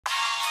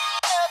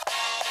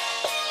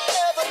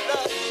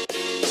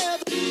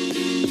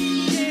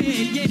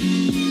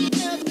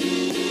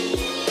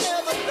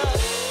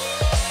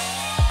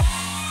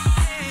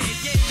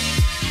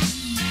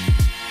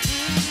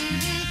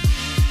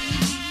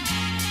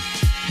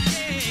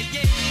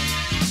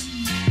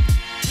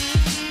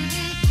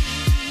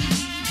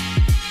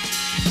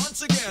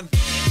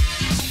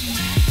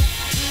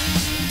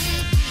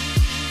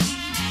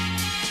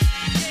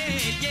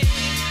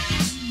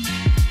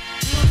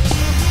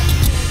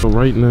So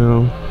right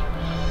now,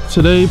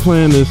 today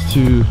plan is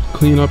to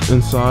clean up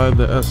inside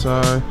the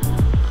SI.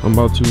 I'm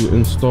about to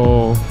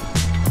install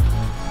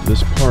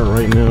this part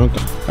right now.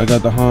 I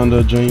got the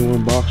Honda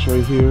genuine box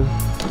right here.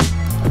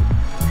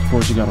 Of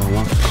course, you gotta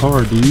unlock the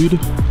car, dude.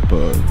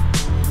 But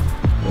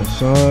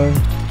SI,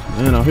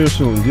 man, out here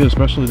feeling good,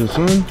 especially the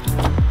sun.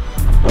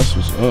 That's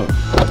what's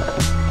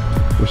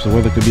up. Wish the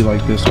weather could be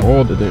like this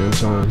all the damn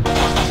time.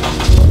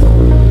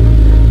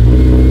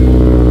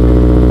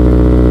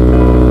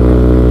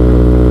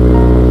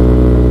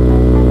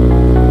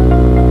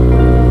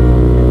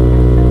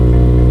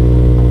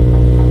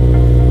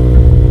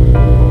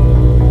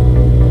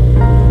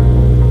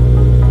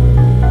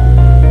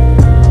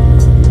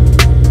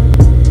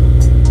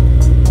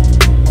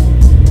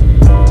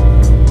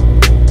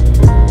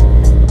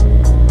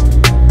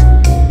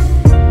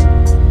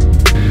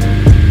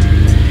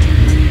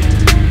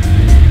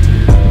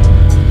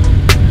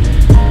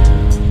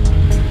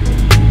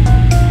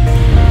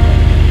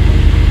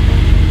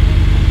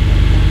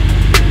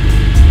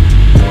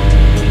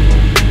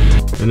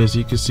 And as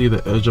you can see,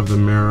 the edge of the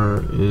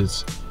mirror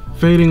is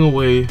fading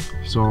away.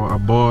 So I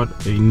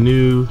bought a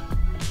new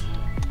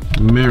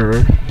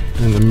mirror,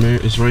 and the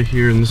mirror is right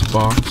here in this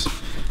box.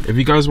 If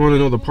you guys want to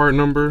know the part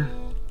number,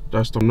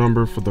 that's the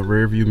number for the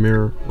rear view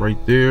mirror right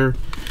there.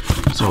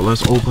 So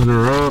let's open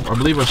her up. I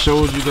believe I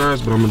showed you guys,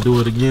 but I'm gonna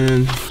do it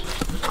again.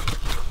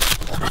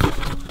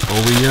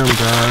 OEM,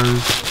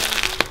 guys.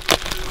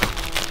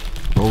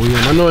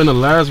 OEM. I know in the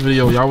last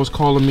video y'all was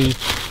calling me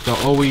the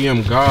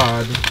OEM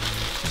god,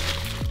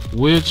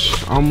 which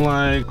I'm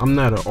like, I'm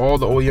not at all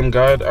the OEM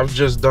guide. I've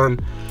just done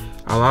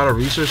a lot of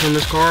research on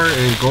this car,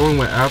 and going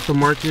with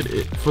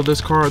aftermarket for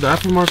this car, the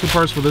aftermarket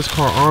parts for this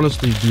car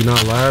honestly do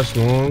not last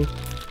long,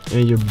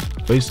 and you're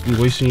basically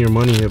wasting your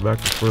money here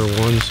back to square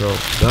one. So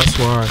that's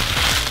why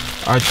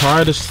I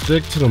try to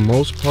stick to the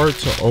most part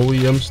to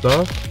OEM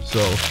stuff. So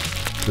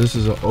this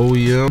is an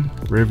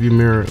OEM rear view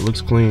mirror. It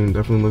looks clean,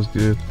 definitely looks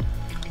good.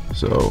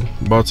 So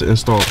about to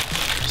install.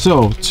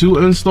 So to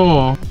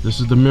install, this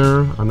is the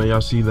mirror. I know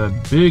y'all see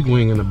that big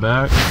wing in the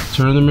back.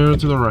 Turn the mirror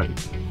to the right,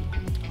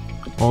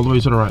 all the way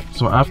to the right.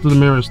 So after the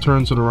mirror is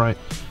turned to the right,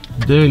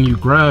 then you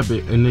grab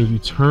it and then you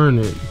turn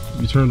it.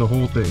 You turn the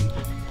whole thing,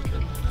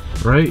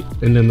 right?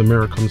 And then the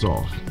mirror comes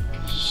off.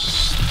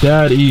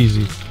 That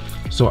easy.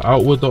 So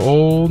out with the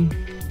old,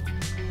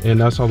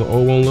 and that's how the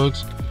old one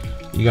looks.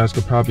 You guys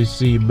could probably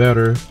see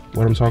better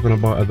what I'm talking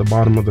about at the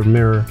bottom of the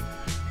mirror,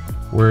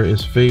 where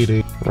it's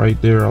fading right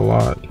there a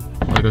lot.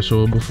 Like I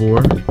showed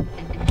before,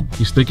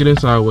 you stick it in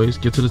sideways,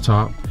 get to the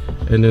top,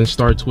 and then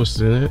start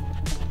twisting it,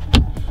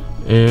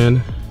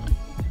 and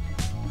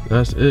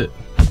that's it.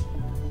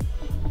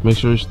 Make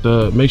sure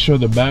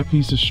the back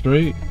piece is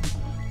straight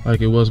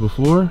like it was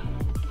before,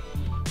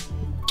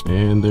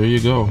 and there you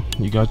go.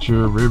 You got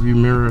your rear view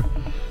mirror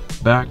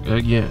back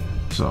again.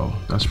 So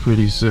that's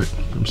pretty sick.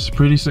 It's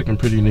pretty sick and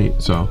pretty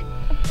neat. So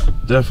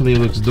definitely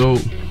looks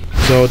dope.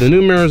 So the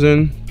new mirror's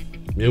in.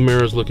 New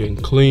mirror's looking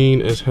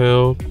clean as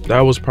hell. That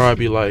was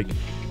probably like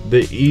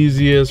the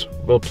easiest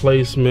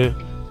replacement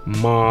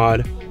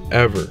mod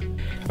ever.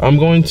 I'm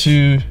going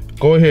to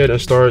go ahead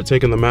and start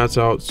taking the mats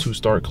out to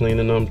start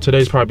cleaning them.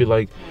 Today's probably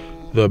like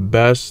the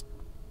best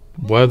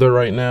weather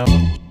right now.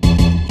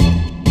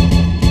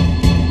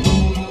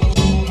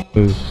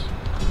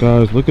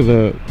 Guys, look at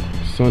that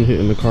sun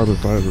hitting the carbon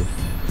fiber.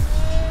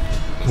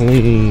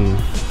 Clean,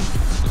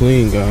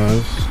 clean,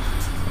 guys.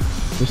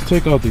 Let's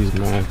take out these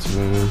mats,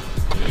 man.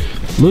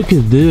 Look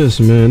at this,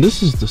 man.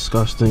 This is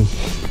disgusting.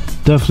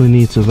 Definitely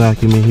need to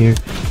vacuum in here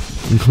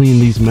and clean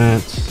these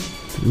mats.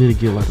 Need to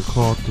get like a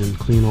cloth and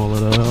clean all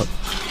of that up.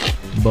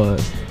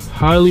 But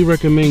highly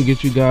recommend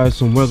get you guys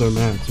some weather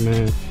mats,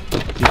 man,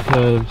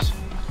 because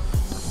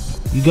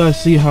you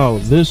guys see how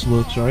this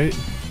looks, right?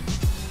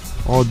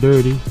 All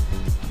dirty.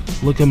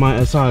 Look at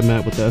my SI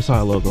mat with the SI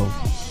logo.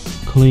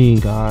 Clean,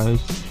 guys.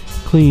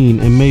 Clean.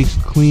 It makes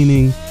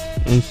cleaning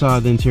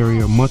inside the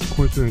interior much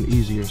quicker and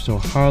easier. So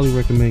highly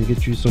recommend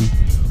get you some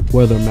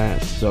weather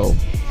mats. So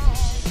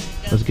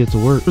let's get to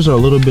work. These are a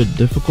little bit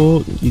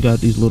difficult. You got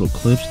these little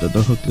clips that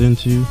they're hooked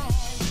into,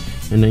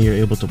 and then you're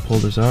able to pull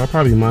this out. I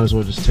probably might as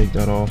well just take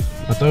that off.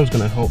 I thought it was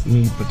gonna help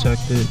me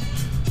protect it,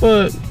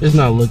 but it's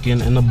not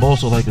looking, and the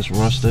bolts are like it's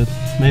rusted.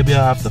 Maybe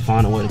I have to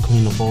find a way to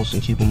clean the bolts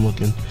and keep them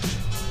looking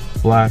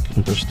black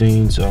and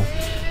pristine. So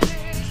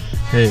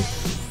hey,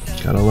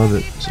 gotta love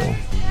it. So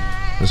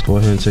let's go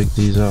ahead and take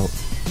these out.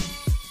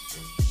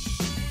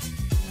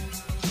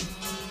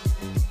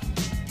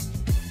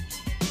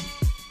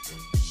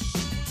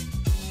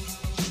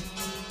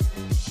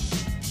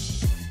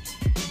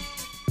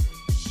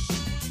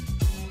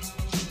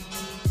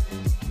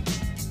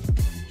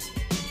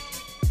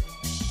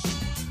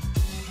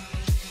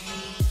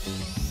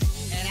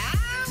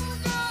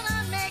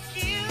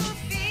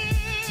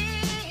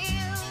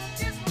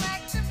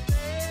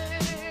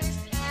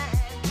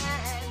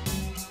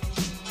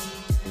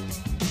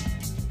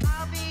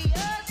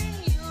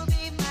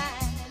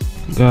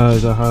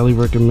 Guys, I highly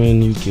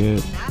recommend you get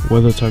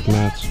WeatherTech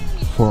mats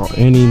for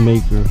any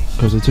maker,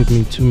 because it took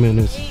me 2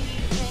 minutes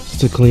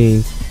to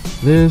clean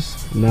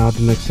this. Now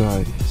the next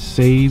side.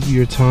 Save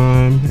your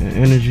time and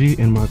energy,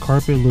 and my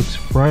carpet looks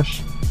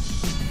fresh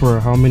for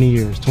how many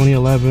years?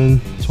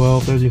 2011,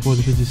 12, 13,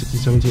 14, 15, 16,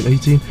 17,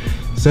 18,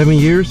 7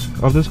 years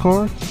of this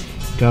car.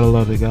 Gotta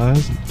love it,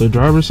 guys. The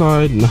driver's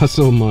side, not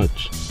so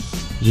much.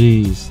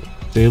 Jeez,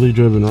 daily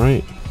driven,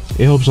 right?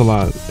 It helps a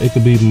lot. It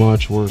could be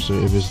much worse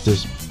if it's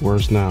this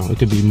worse now. It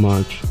could be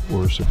much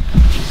worse.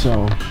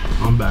 So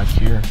I'm back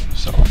here.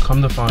 So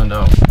come to find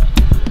out,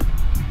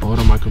 both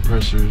of my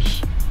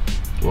compressors,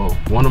 well,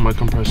 one of my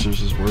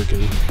compressors is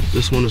working.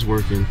 This one is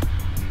working,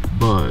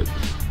 but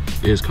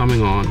it's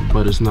coming on,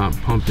 but it's not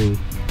pumping.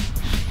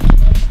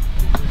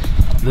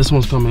 This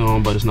one's coming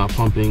on, but it's not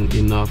pumping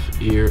enough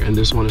air, and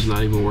this one is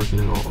not even working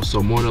at all.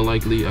 So more than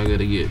likely, I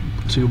gotta get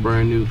 2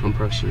 brand new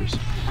compressors.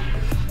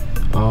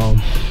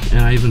 And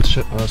I even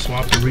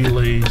swapped the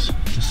relays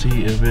to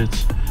see if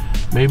it's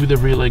maybe the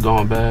relay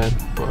gone bad,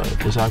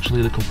 but it's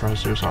actually the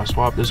compressor. So I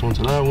swapped this one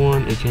to that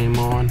one. It came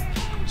on.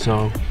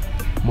 So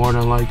more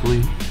than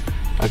likely,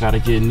 I gotta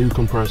get new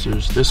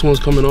compressors. This one's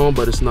coming on,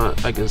 but it's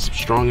not, I guess,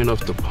 strong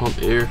enough to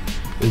pump air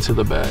into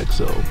the bag.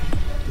 So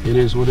it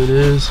is what it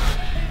is.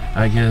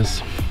 I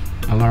guess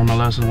I learned my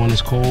lesson. When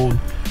it's cold,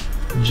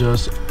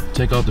 just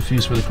take out the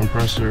fuse for the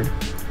compressor,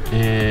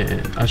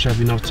 and I should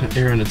have enough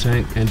air in the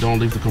tank, and don't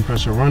leave the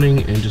compressor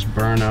running and just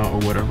burn out or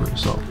whatever.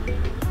 So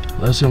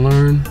lesson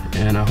learned,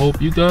 and I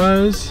hope you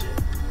guys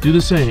do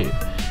the same.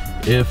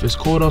 If it's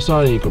cold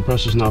outside and your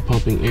compressor's not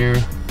pumping air,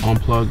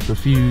 unplug the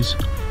fuse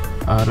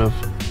out of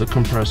the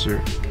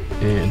compressor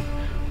and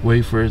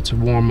wait for it to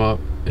warm up,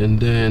 and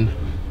then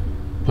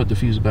put the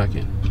fuse back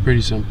in. It's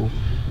pretty simple.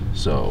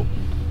 So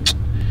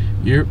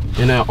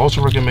and I also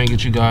recommend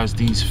get you guys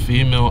these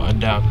female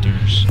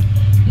adapters,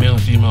 male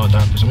and female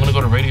adapters. I'm gonna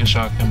go to Radio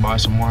Shack and buy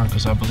some more,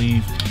 because I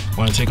believe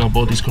when I take out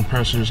both these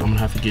compressors, I'm gonna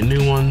have to get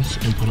new ones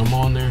and put them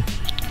on there.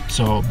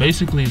 So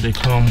basically they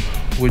come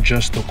with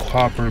just the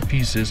copper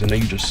pieces, and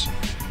then you just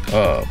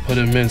put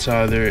them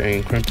inside there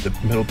and crimp the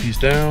middle piece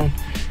down,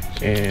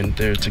 and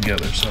they're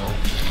together. So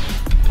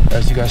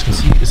as you guys can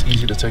see, it's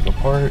easy to take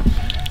apart.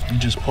 You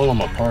just pull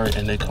them apart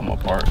and they come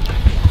apart.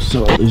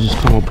 So they just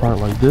come apart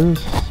like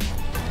this,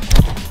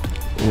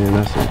 and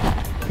that's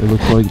it. It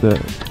looks like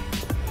that.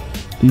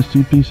 These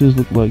 2 pieces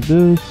look like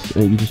this,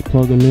 and you just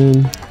plug them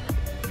in.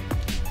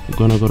 I'm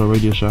gonna go to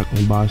Radio Shack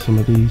and buy some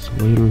of these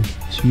later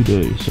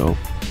today. So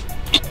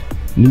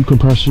new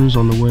compressors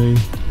on the way,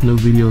 new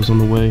videos on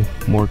the way,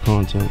 more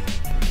content.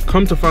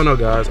 Come to find out,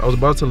 guys, I was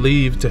about to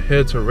leave to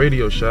head to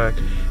Radio Shack,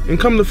 and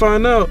come to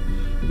find out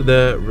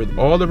that with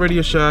all the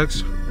Radio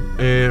Shacks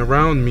and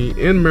around me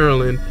in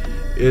Maryland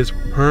is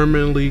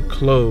permanently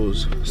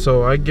closed.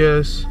 So I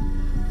guess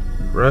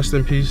rest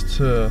in peace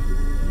to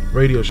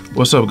Radio Shack.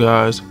 What's up,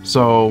 guys?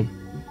 So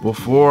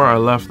before I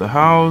left the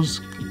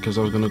house, because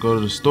I was gonna go to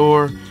the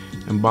store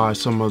and buy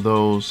some of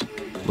those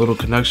little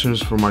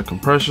connections for my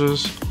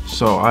compressors,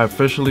 so I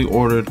officially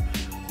ordered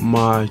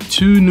my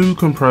 2 new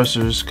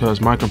compressors,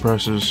 because my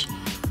compressors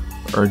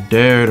are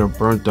dead or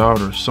burnt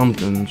out or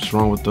something's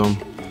wrong with them.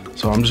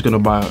 So I'm just gonna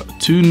buy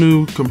 2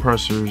 new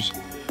compressors.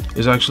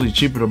 It's actually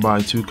cheaper to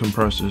buy 2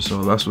 compressors,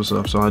 so that's what's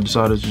up. So I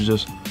decided to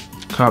just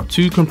cop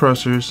 2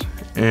 compressors,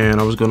 and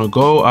I was gonna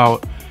go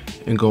out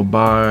and go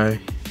buy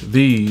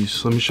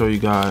these. Let me show you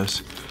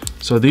guys.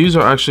 So these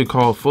are actually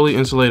called fully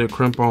insulated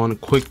crimp-on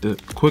quick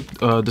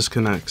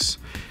disconnects,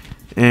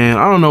 and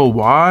I don't know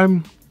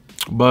why,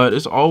 but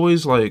it's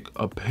always like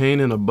a pain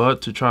in the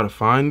butt to try to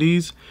find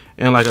these.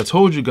 And like I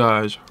told you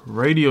guys,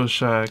 Radio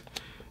Shack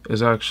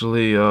is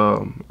actually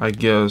I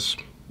guess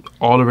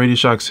all the Radio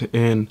Shacks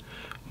in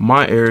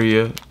my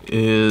area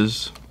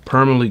is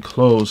permanently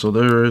closed, so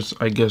there is,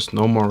 I guess,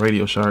 no more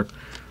Radio Shack.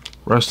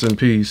 Rest in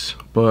peace.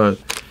 But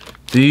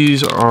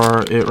these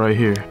are it right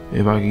here,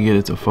 if I can get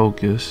it to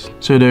focus.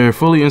 So they're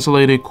fully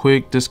insulated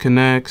quick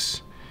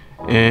disconnects,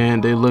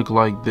 and they look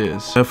like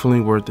this.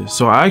 Definitely worth it.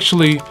 So I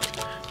actually,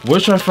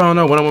 which I found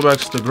out when I went back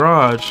to the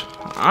garage,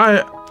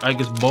 I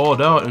guess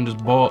balled out and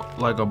just bought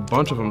like a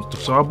bunch of them.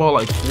 So I bought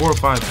like 4 or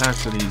 5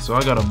 packs of these, so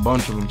I got a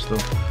bunch of them still.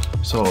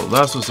 So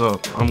that's what's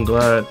up. I'm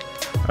glad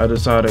I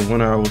decided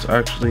when I was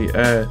actually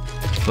at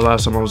the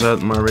last time I was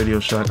at my Radio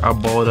Shack, I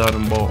balled out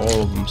and bought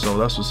all of them. So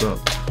that's what's up.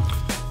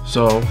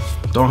 So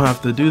don't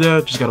have to do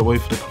that, just gotta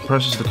wait for the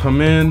compressors to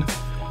come in.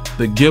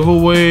 The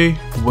giveaway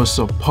was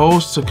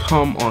supposed to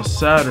come on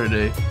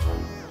Saturday.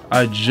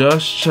 I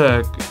just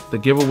checked, the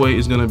giveaway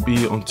is gonna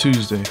be on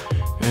Tuesday.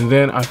 And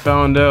then I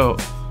found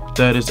out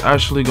that it's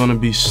actually gonna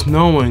be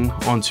snowing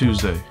on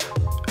Tuesday,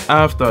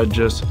 after I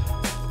just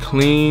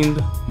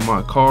cleaned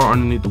my car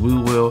underneath the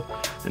wheel well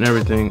and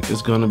everything.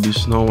 It's gonna be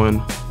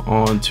snowing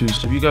on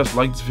Tuesday. If you guys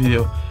like this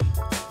video,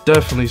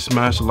 definitely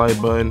smash the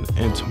like button,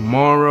 and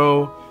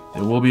tomorrow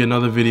there will be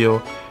another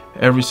video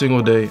every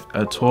single day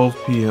at 12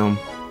 p.m.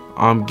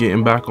 I'm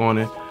getting back on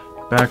it,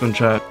 back on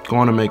track,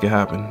 going to make it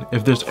happen.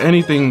 If there's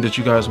anything that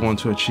you guys want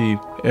to achieve,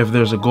 if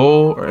there's a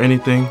goal or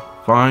anything,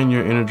 find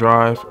your inner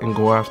drive and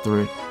go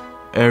after it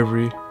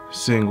every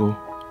single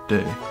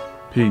day.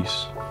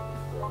 Peace.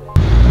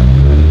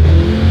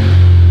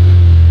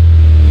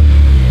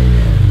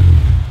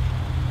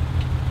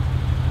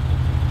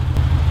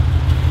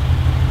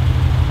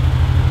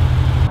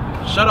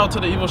 shout out to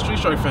the Evil Street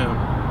Strike fam.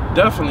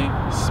 Definitely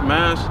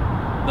smash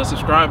the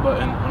subscribe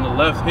button on the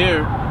left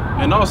here,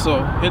 and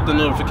also hit the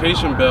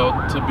notification bell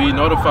to be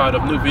notified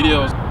of new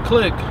videos.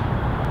 Click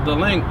the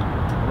link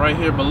right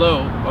here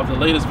below of the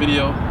latest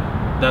video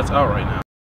that's out right now.